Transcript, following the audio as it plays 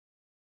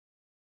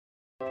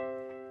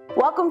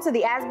Welcome to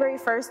the Asbury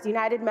First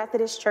United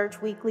Methodist Church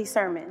Weekly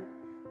Sermon.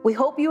 We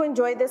hope you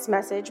enjoyed this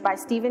message by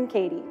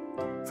Cady.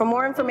 For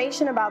more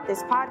information about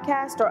this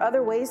podcast or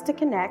other ways to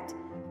connect,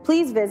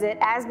 please visit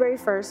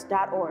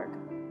asburyfirst.org.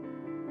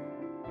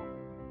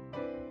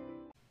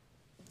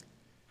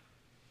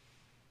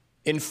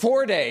 In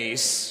 4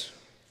 days,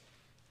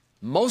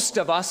 most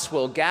of us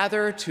will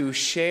gather to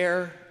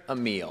share a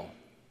meal.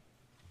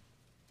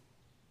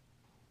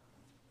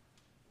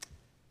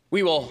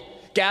 We will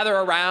gather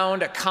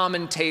around a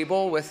common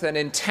table with an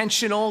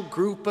intentional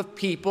group of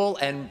people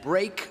and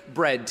break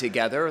bread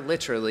together,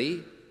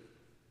 literally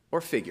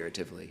or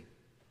figuratively.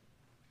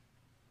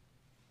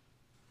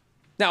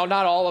 Now,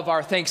 not all of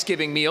our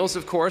Thanksgiving meals,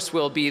 of course,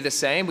 will be the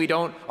same. We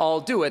don't all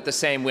do it the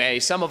same way.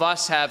 Some of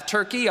us have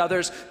turkey,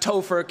 others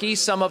tofurkey.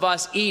 Some of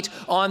us eat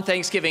on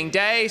Thanksgiving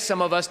Day.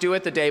 Some of us do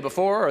it the day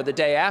before or the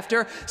day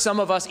after.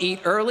 Some of us eat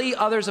early.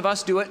 Others of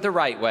us do it the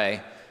right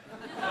way.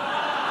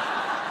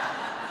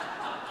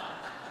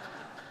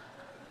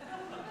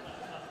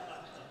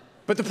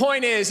 But the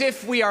point is,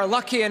 if we are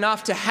lucky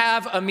enough to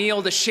have a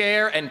meal to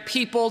share and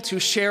people to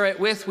share it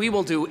with, we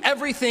will do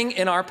everything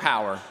in our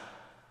power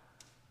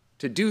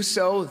to do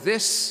so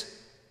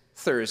this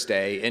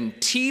Thursday. In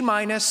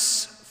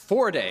T-minus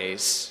 4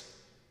 days,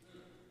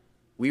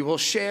 we will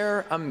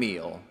share a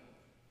meal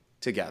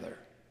together.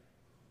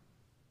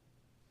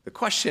 The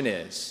question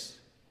is,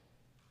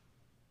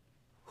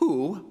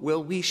 who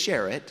will we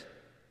share it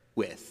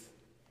with?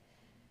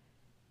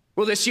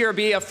 Will this year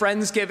be a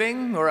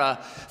Friendsgiving or a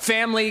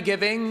family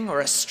giving or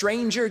a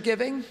stranger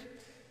giving?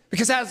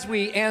 Because as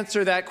we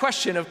answer that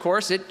question, of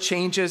course, it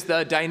changes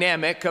the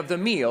dynamic of the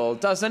meal,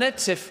 doesn't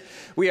it?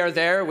 If we are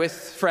there with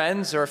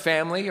friends or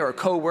family or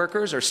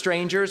coworkers or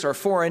strangers or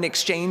foreign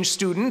exchange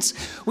students,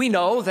 we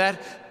know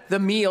that the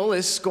meal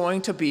is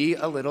going to be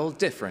a little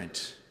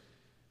different.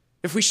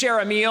 If we share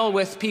a meal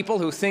with people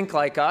who think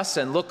like us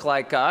and look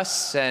like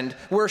us and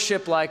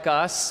worship like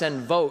us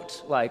and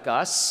vote like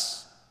us,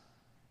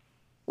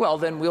 well,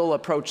 then we'll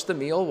approach the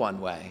meal one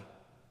way.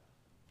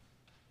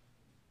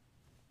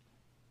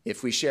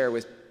 If we share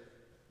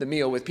the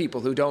meal with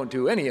people who don't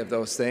do any of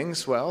those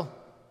things, well,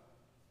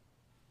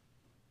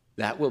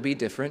 that will be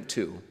different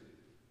too.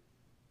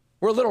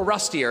 We're a little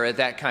rustier at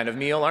that kind of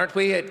meal, aren't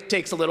we? It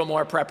takes a little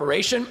more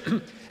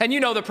preparation. And you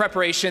know the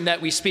preparation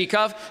that we speak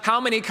of. How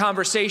many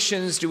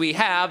conversations do we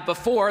have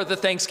before the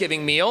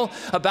Thanksgiving meal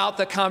about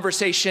the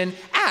conversation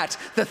at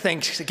the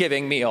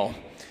Thanksgiving meal?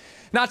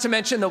 Not to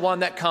mention the one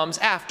that comes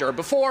after.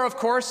 Before, of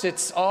course,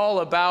 it's all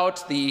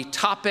about the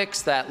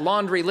topics, that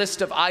laundry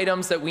list of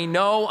items that we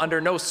know under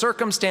no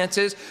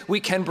circumstances we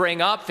can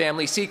bring up,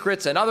 family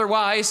secrets and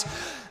otherwise,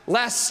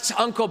 lest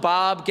Uncle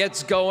Bob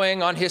gets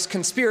going on his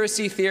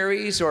conspiracy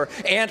theories or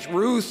Aunt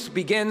Ruth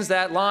begins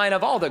that line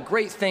of all the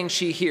great things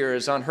she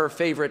hears on her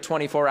favorite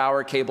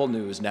 24-hour cable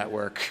news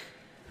network.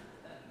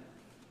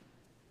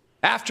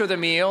 After the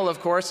meal, of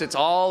course, it's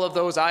all of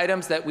those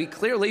items that we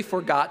clearly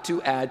forgot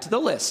to add to the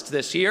list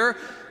this year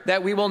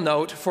that we will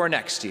note for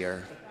next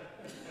year.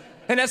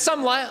 And at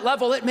some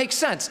level, it makes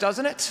sense,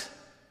 doesn't it?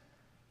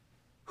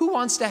 Who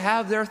wants to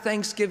have their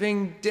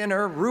Thanksgiving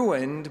dinner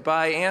ruined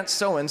by Aunt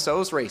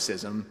So-and-so's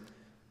racism?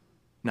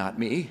 Not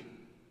me.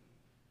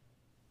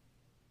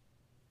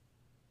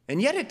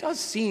 And yet it does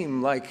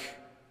seem like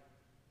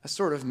a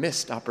sort of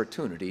missed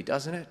opportunity,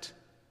 doesn't it?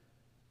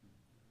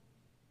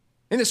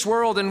 In this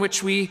world in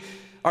which we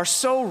are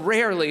so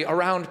rarely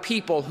around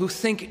people who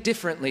think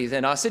differently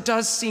than us, it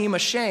does seem a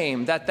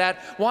shame that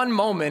one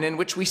moment in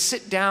which we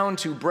sit down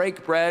to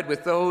break bread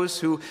with those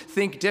who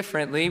think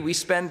differently, we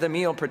spend the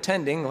meal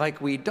pretending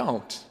like we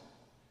don't.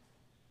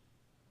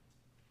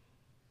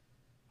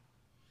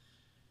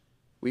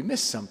 We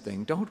miss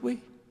something, don't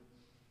we?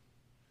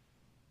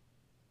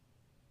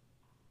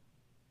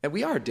 And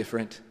we are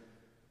different.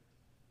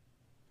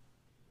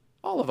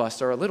 All of us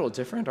are a little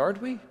different,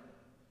 aren't we?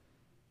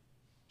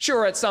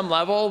 Sure, at some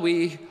level,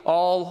 we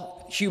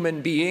all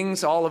human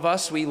beings, all of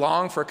us, we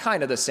long for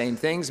kind of the same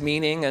things,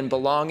 meaning and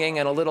belonging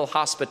and a little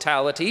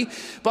hospitality.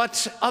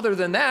 But other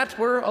than that,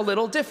 we're a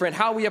little different.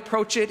 How we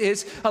approach it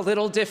is a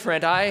little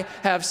different. I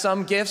have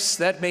some gifts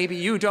that maybe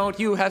you don't.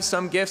 You have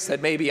some gifts that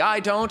maybe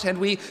I don't. And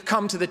we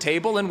come to the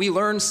table and we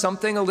learn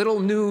something a little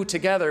new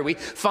together. We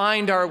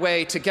find our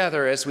way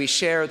together as we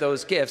share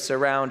those gifts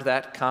around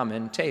that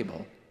common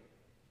table.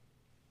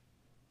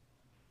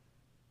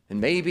 And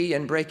maybe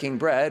in breaking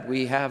bread,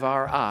 we have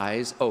our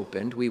eyes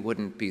opened. We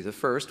wouldn't be the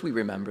first. We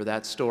remember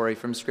that story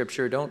from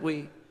Scripture, don't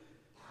we?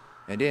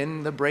 And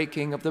in the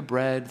breaking of the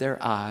bread, their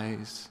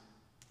eyes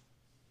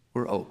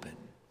were open.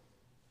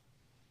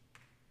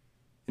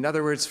 In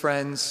other words,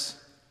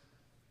 friends,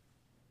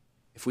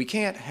 if we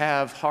can't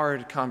have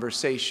hard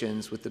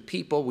conversations with the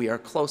people we are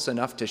close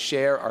enough to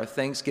share our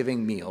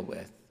Thanksgiving meal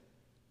with,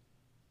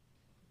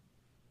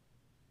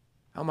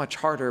 how much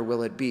harder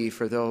will it be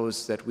for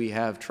those that we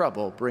have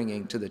trouble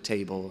bringing to the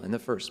table in the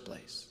first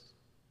place?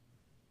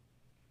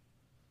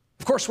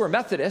 Of course, we're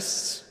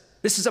Methodists.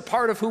 This is a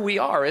part of who we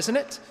are, isn't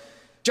it?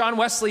 John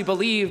Wesley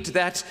believed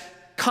that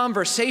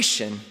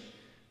conversation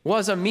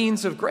was a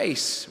means of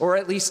grace, or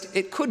at least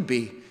it could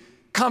be.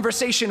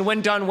 Conversation,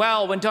 when done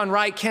well, when done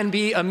right, can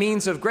be a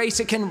means of grace.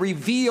 It can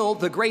reveal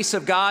the grace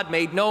of God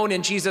made known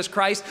in Jesus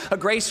Christ, a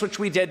grace which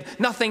we did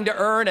nothing to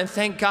earn and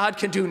thank God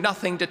can do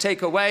nothing to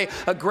take away.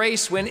 A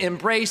grace, when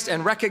embraced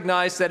and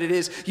recognized that it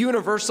is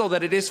universal,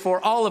 that it is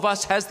for all of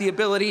us, has the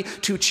ability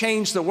to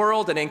change the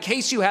world. And in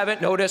case you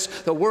haven't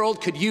noticed, the world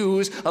could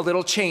use a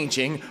little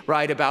changing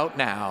right about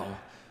now.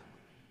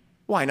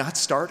 Why not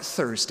start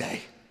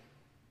Thursday?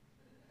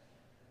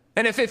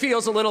 And if it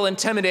feels a little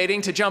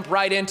intimidating to jump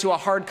right into a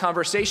hard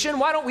conversation,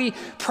 why don't we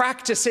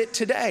practice it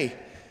today?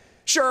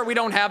 Sure, we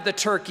don't have the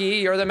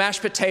turkey or the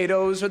mashed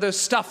potatoes or the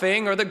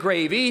stuffing or the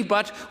gravy,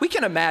 but we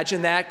can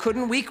imagine that,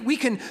 couldn't we? We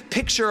can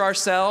picture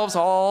ourselves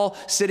all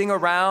sitting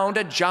around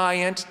a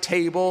giant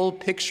table,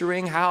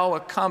 picturing how a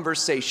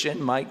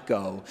conversation might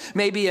go.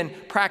 Maybe in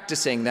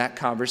practicing that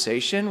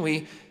conversation,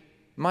 we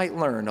might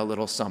learn a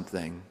little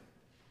something.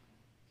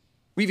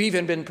 We've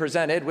even been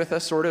presented with a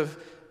sort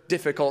of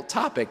difficult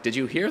topic. Did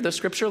you hear the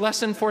scripture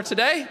lesson for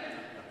today?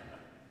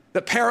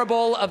 The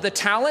parable of the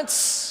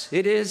talents.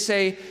 It is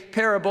a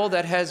parable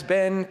that has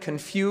been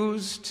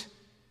confused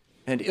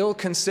and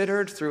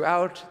ill-considered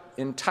throughout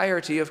the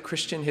entirety of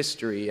Christian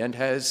history and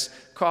has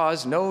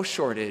caused no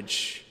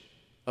shortage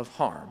of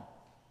harm.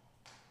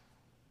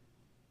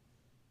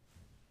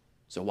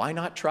 So why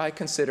not try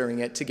considering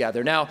it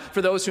together? Now,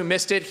 for those who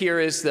missed it, here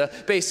is the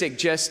basic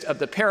gist of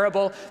the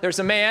parable. There's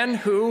a man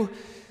who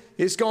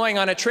is going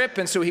on a trip,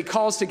 and so he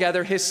calls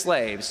together his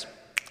slaves.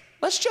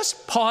 Let's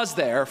just pause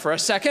there for a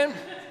second.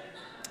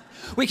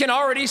 We can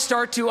already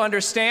start to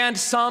understand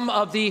some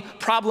of the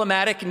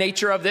problematic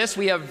nature of this.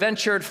 We have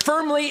ventured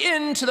firmly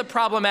into the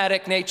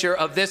problematic nature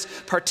of this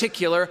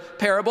particular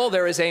parable.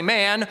 There is a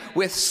man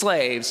with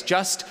slaves.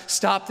 Just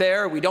stop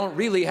there. We don't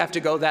really have to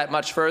go that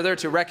much further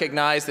to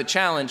recognize the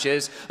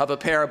challenges of a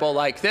parable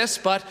like this,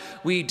 but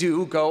we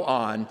do go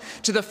on.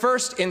 To the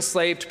first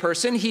enslaved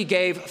person, he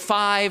gave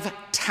 5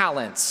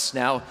 talents.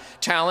 Now,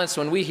 talents,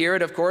 when we hear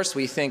it, of course,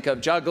 we think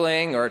of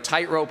juggling or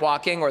tightrope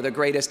walking or the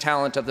greatest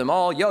talent of them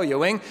all,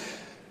 yo-yoing.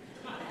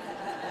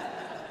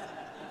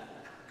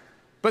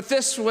 But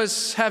this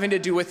was having to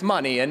do with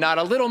money, and not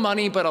a little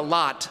money, but a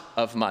lot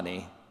of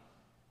money.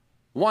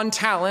 1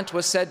 talent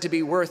was said to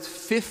be worth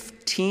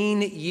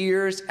 15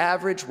 years'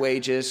 average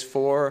wages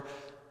for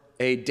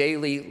a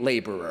daily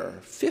laborer.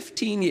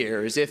 15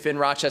 years. If in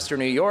Rochester,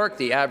 New York,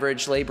 the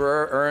average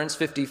laborer earns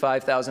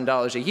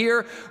 $55,000 a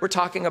year, we're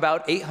talking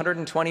about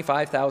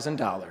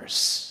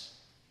 $825,000.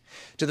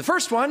 To the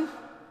first one,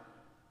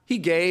 he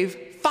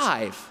gave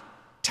 5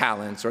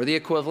 talents, or the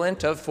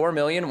equivalent of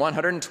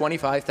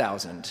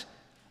 $4,125,000.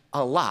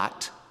 A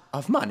lot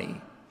of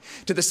money.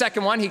 To the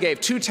second one, he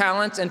gave 2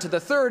 talents, and to the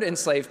third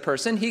enslaved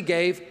person, he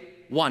gave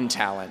 1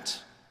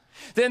 talent.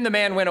 Then the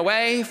man went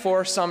away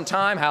for some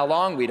time. How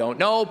long, we don't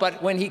know,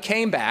 but when he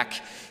came back,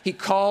 he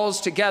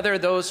calls together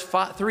those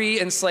 3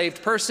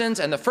 enslaved persons,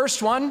 and the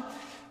first one,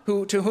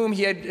 to whom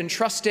he had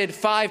entrusted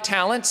 5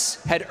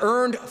 talents, had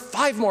earned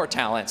 5 more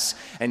talents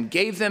and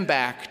gave them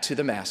back to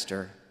the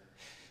master.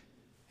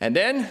 And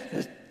then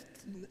the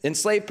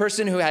enslaved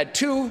person who had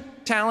 2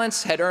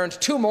 talents had earned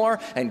 2 more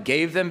and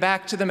gave them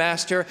back to the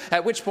master,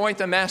 at which point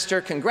the master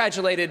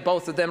congratulated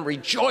both of them,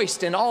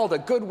 rejoiced in all the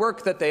good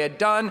work that they had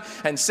done,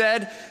 and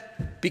said,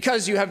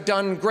 "Because you have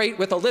done great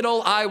with a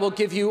little, I will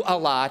give you a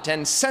lot,"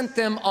 and sent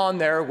them on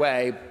their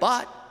way.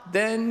 But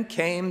then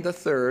came the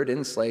third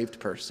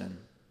enslaved person,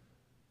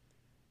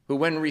 who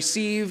when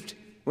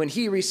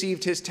he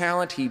received his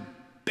talent, he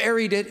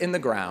buried it in the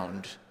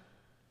ground.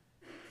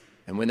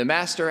 And when the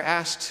master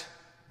asked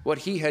what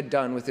he had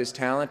done with his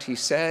talent, he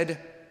said,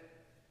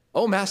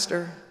 "Oh,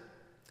 master,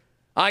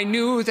 I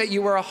knew that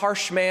you were a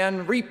harsh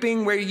man,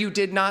 reaping where you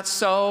did not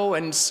sow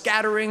and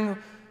scattering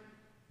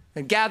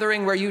and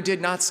gathering where you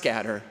did not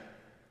scatter.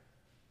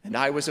 And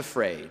I was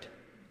afraid."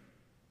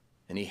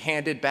 And he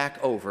handed back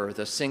over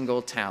the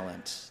single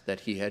talent that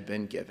he had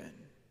been given.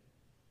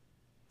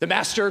 The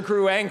master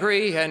grew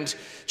angry and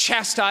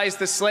chastised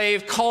the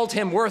slave, called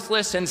him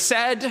worthless, and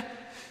said,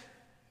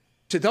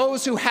 "To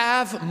those who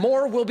have,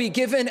 more will be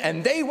given,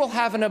 and they will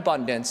have an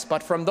abundance.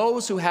 But from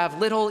those who have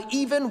little,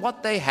 even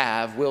what they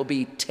have will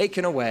be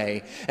taken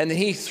away." And then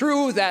he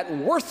threw that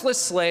worthless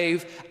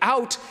slave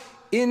out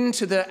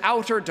into the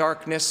outer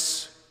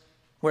darkness,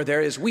 where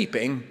there is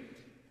weeping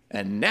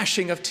and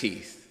gnashing of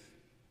teeth.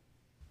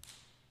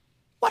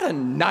 What a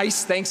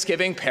nice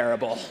Thanksgiving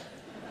parable.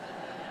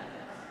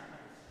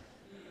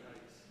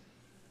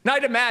 And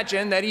I'd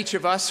imagine that each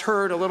of us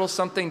heard a little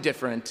something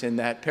different in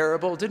that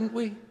parable, didn't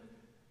we?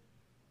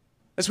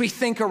 As we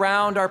think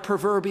around our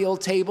proverbial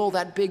table,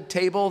 that big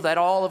table that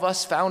all of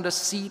us found a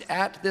seat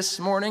at this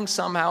morning,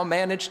 somehow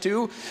managed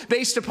to,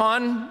 based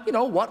upon,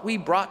 what we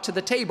brought to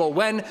the table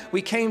when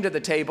we came to the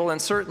table, and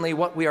certainly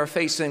what we are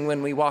facing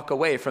when we walk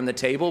away from the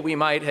table, we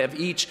might have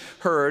each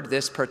heard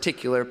this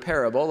particular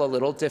parable a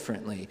little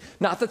differently.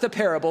 Not that the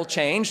parable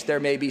changed.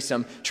 There may be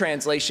some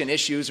translation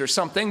issues or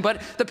something,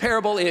 but the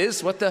parable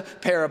is what the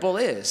parable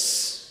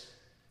is.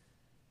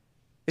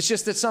 It's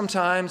just that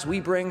sometimes we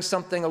bring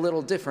something a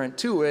little different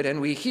to it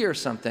and we hear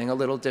something a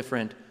little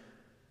different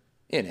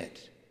in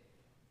it.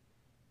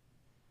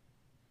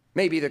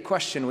 Maybe the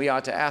question we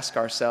ought to ask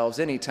ourselves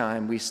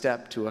anytime we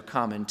step to a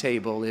common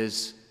table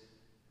is,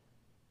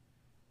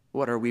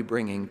 what are we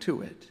bringing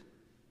to it?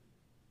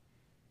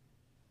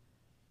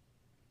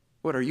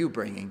 What are you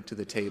bringing to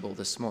the table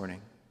this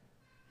morning?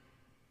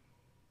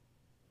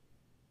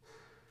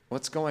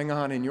 What's going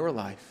on in your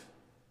life?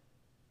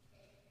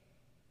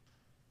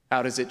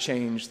 How does it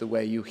change the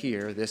way you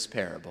hear this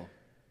parable?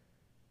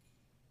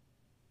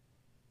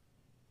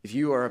 If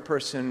you are a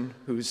person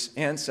whose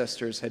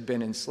ancestors had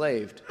been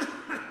enslaved,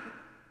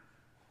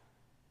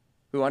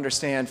 who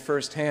understand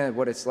firsthand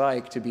what it's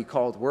like to be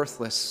called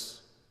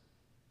worthless,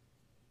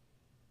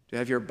 to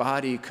have your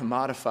body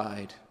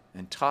commodified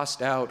and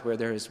tossed out where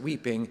there is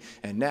weeping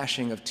and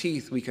gnashing of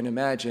teeth, we can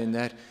imagine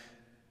that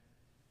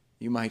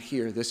you might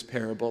hear this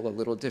parable a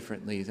little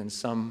differently than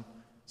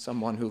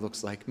someone who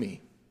looks like me.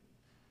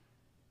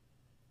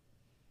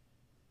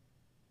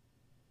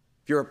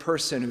 If you're a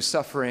person who's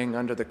suffering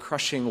under the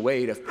crushing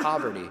weight of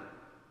poverty,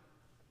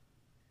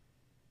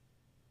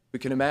 we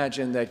can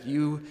imagine that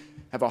you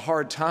have a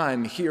hard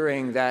time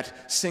hearing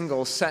that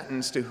single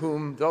sentence, to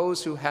whom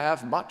those who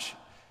have much,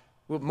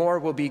 more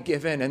will be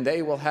given, and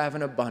they will have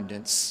an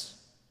abundance.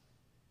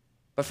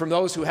 But from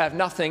those who have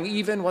nothing,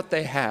 even what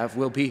they have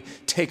will be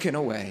taken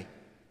away.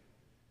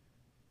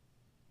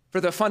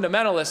 For the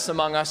fundamentalists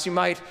among us,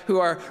 who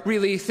are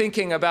really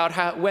thinking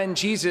about when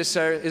Jesus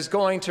is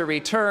going to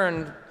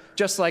return,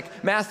 just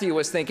like Matthew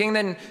was thinking,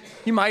 then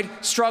you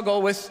might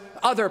struggle with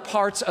other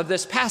parts of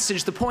this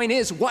passage. The point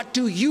is, what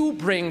do you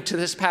bring to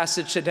this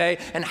passage today,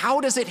 and how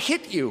does it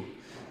hit you?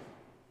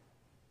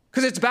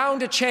 Because it's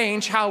bound to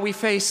change how we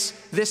face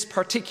this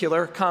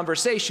particular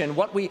conversation.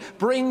 What we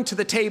bring to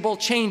the table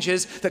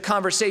changes the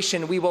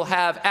conversation we will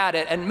have at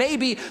it. And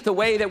maybe the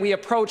way that we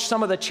approach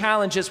some of the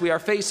challenges we are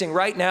facing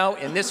right now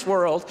in this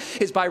world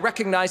is by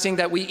recognizing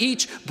that we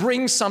each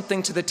bring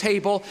something to the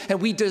table and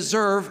we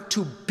deserve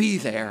to be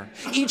there.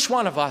 Each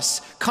one of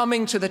us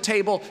coming to the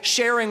table,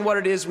 sharing what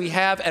it is we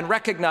have, and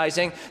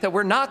recognizing that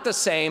we're not the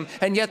same,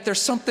 and yet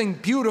there's something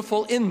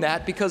beautiful in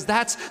that, because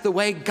that's the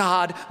way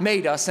God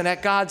made us. And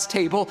at God's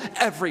table,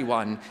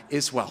 everyone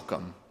is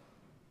welcome.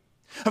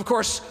 Of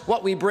course,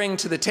 what we bring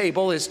to the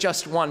table is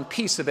just one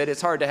piece of it.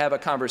 It's hard to have a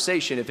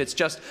conversation if it's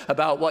just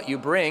about what you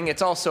bring.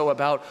 It's also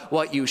about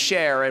what you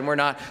share, and we're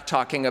not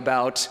talking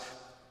about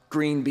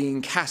green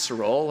bean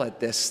casserole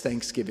at this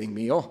Thanksgiving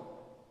meal.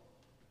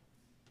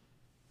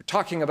 We're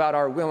talking about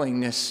our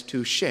willingness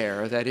to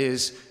share, that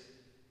is,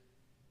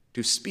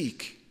 to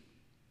speak,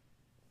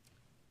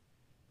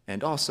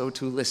 and also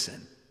to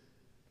listen.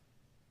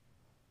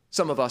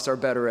 Some of us are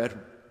better at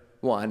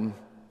one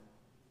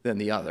than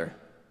the other.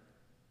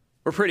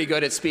 We're pretty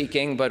good at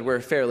speaking, but we're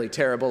fairly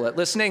terrible at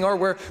listening, or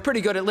we're pretty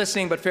good at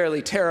listening, but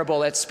fairly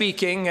terrible at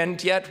speaking,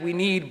 and yet we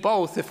need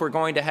both if we're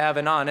going to have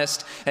an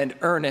honest and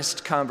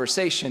earnest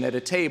conversation at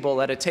a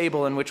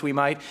table in which we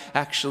might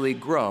actually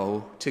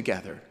grow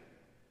together,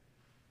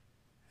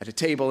 at a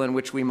table in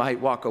which we might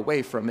walk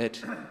away from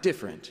it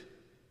different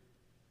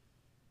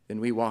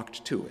than we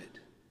walked to it.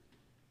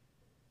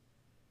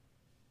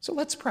 So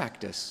let's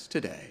practice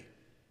today.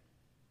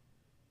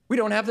 We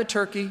don't have the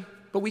turkey,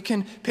 but we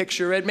can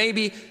picture it.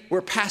 Maybe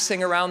we're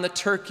passing around the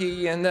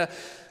turkey and the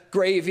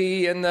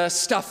gravy and the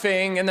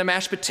stuffing and the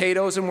mashed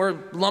potatoes, and we're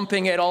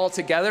lumping it all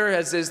together,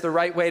 as is the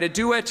right way to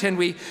do it, and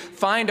we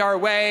find our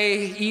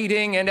way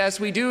eating, and as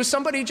we do,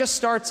 somebody just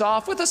starts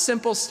off with a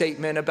simple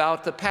statement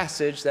about the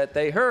passage that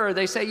they heard.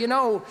 They say,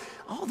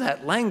 all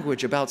that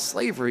language about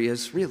slavery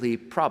is really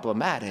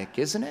problematic,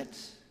 isn't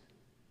it?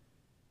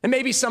 And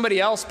maybe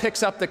somebody else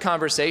picks up the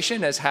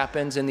conversation, as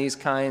happens in these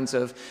kinds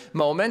of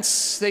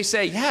moments. They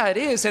say, yeah, it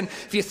is. And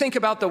if you think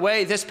about the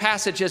way this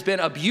passage has been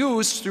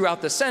abused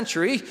throughout the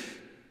century,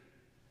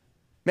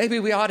 maybe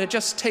we ought to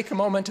just take a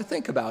moment to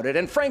think about it.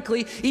 And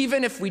frankly,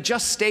 even if we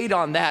just stayed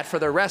on that for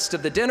the rest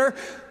of the dinner,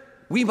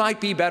 we might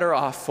be better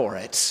off for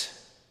it.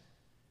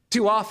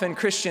 Too often,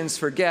 Christians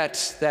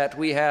forget that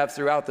we have,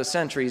 throughout the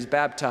centuries,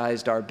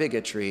 baptized our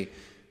bigotry.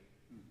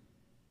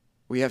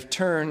 We have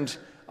turned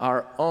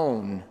our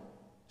own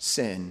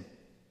sin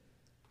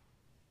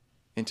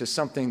into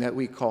something that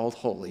we called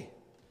holy.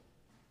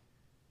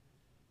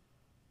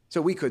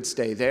 So we could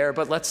stay there,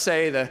 but let's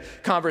say the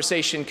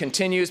conversation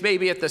continues.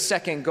 Maybe at the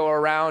second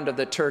go-around of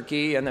the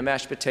turkey and the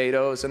mashed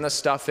potatoes and the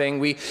stuffing,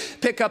 we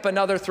pick up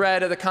another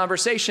thread of the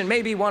conversation.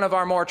 Maybe one of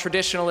our more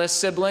traditionalist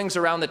siblings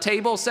around the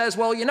table says,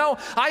 well,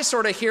 I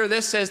sort of hear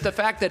this as the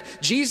fact that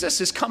Jesus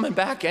is coming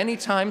back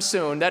anytime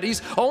soon, that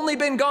he's only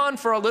been gone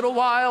for a little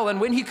while, and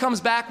when he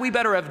comes back, we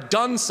better have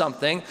done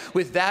something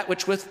with that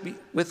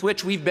with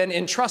which we've been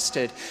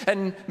entrusted.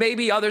 And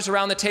maybe others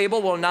around the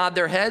table will nod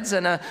their heads,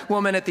 and a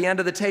woman at the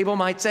end of the table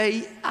might say,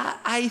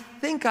 I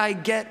think I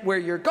get where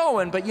you're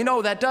going, but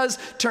that does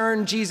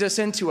turn Jesus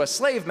into a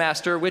slave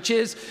master, which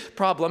is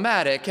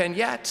problematic. And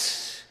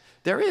yet,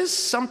 there is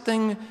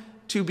something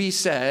to be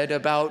said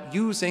about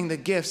using the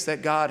gifts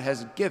that God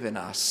has given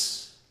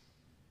us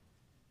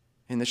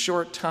in the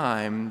short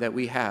time that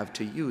we have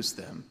to use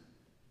them.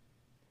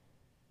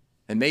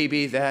 And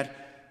maybe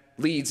that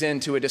leads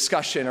into a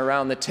discussion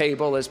around the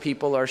table as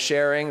people are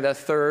sharing the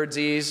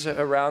thirdsies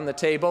around the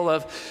table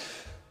of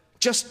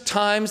just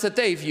times that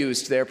they've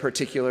used their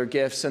particular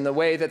gifts and the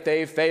way that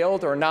they've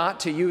failed or not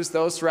to use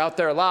those throughout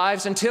their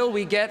lives until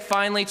we get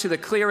finally to the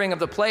clearing of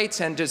the plates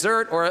and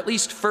dessert, or at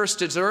least first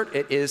dessert.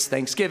 It is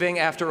Thanksgiving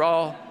after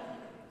all.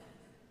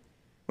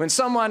 When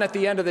someone at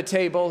the end of the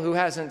table who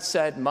hasn't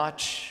said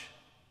much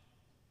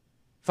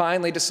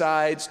finally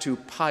decides to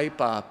pipe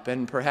up,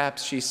 and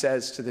perhaps she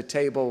says to the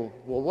table,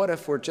 well, what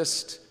if we're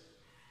just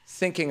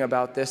thinking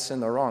about this in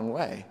the wrong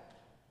way?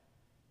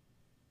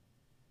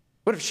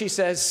 What if she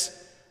says,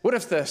 what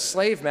if the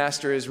slave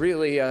master is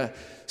really a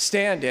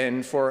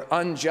stand-in for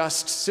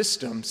unjust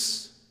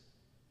systems?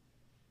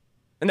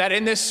 And that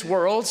in this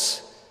world,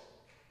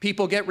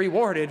 people get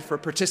rewarded for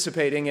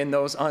participating in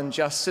those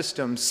unjust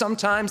systems.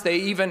 Sometimes they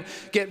even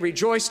get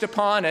rejoiced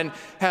upon and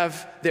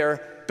have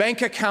their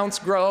bank accounts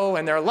grow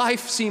and their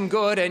life seem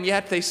good, and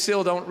yet they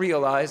still don't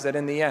realize that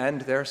in the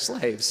end they're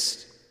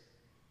slaves.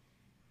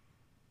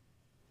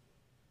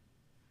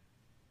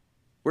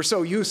 We're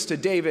so used to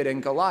David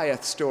and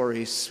Goliath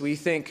stories, we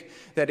think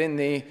that in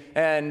the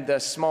end the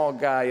small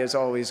guy is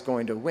always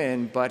going to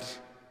win, but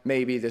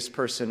maybe this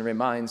person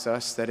reminds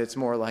us that it's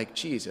more like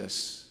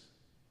Jesus.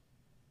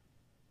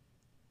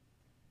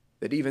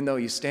 That even though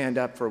you stand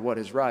up for what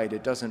is right,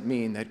 it doesn't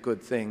mean that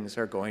good things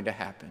are going to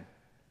happen.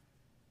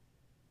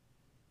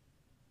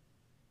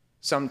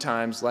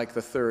 Sometimes, like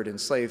the third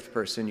enslaved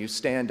person, you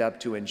stand up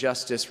to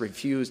injustice,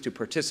 refuse to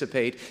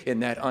participate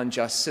in that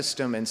unjust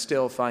system, and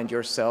still find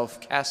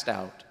yourself cast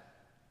out,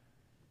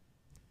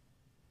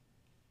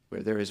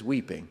 where there is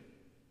weeping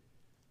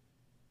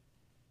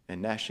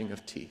and gnashing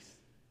of teeth.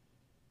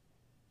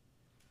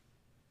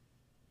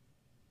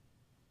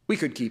 We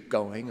could keep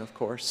going, of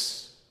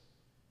course.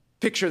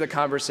 Picture the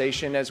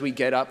conversation as we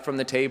get up from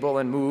the table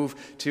and move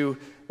to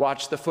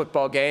watch the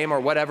football game or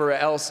whatever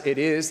else it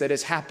is that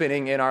is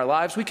happening in our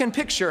lives. We can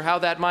picture how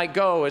that might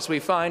go as we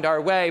find our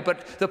way,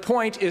 but the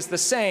point is the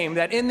same,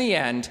 that in the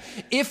end,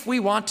 if we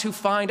want to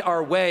find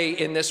our way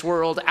in this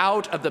world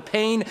out of the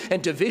pain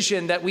and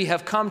division that we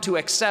have come to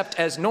accept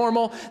as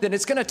normal, then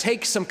it's going to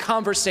take some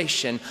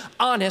conversation,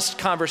 honest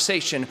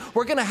conversation.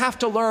 We're going to have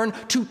to learn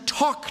to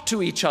talk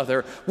to each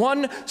other,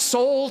 one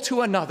soul to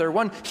another,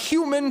 one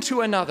human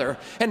to another,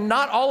 and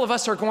not all of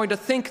us are going to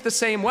think the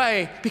same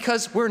way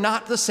because we're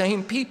not the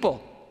same people.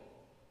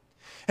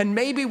 And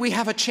maybe we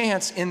have a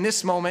chance in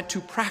this moment to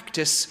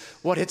practice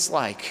what it's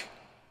like.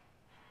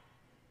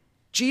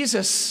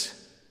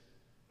 Jesus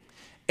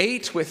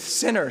ate with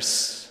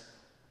sinners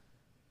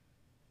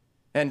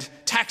and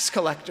tax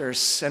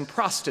collectors and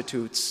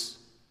prostitutes.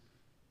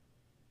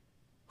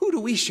 Who do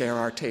we share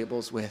our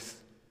tables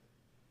with?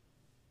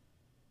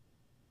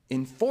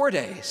 In 4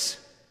 days,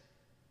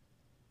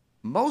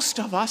 most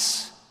of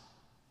us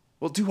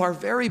will do our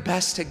very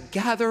best to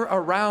gather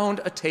around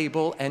a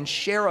table and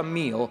share a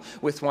meal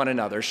with one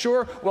another.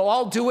 Sure, we'll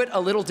all do it a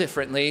little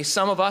differently.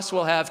 Some of us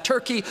will have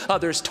turkey,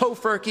 others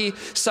tofurkey.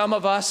 Some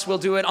of us will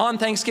do it on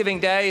Thanksgiving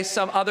Day.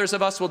 Some others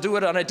of us will do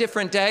it on a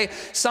different day.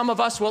 Some of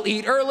us will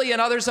eat early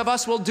and others of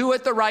us will do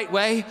it the right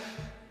way.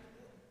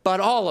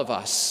 But all of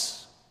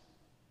us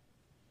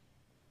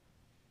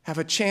have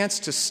a chance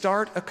to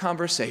start a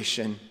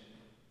conversation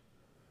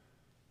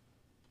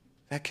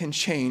that can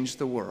change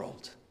the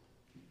world.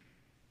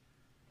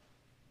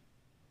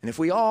 And if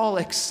we all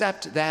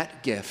accept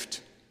that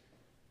gift,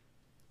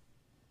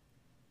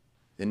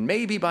 then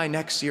maybe by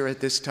next year at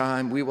this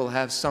time, we will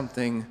have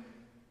something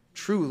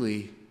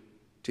truly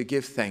to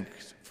give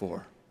thanks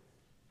for.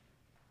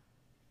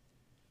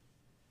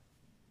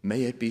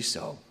 May it be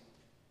so.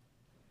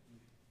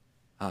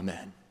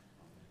 Amen.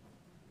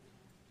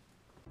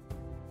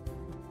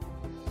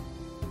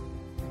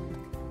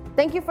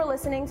 Thank you for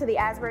listening to the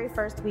Asbury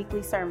First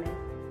Weekly Sermon.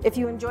 If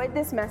you enjoyed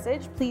this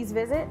message, please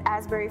visit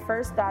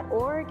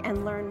asburyfirst.org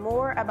and learn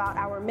more about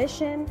our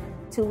mission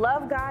to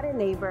love God and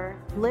neighbor,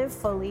 live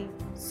fully,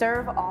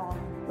 serve all,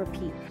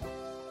 repeat.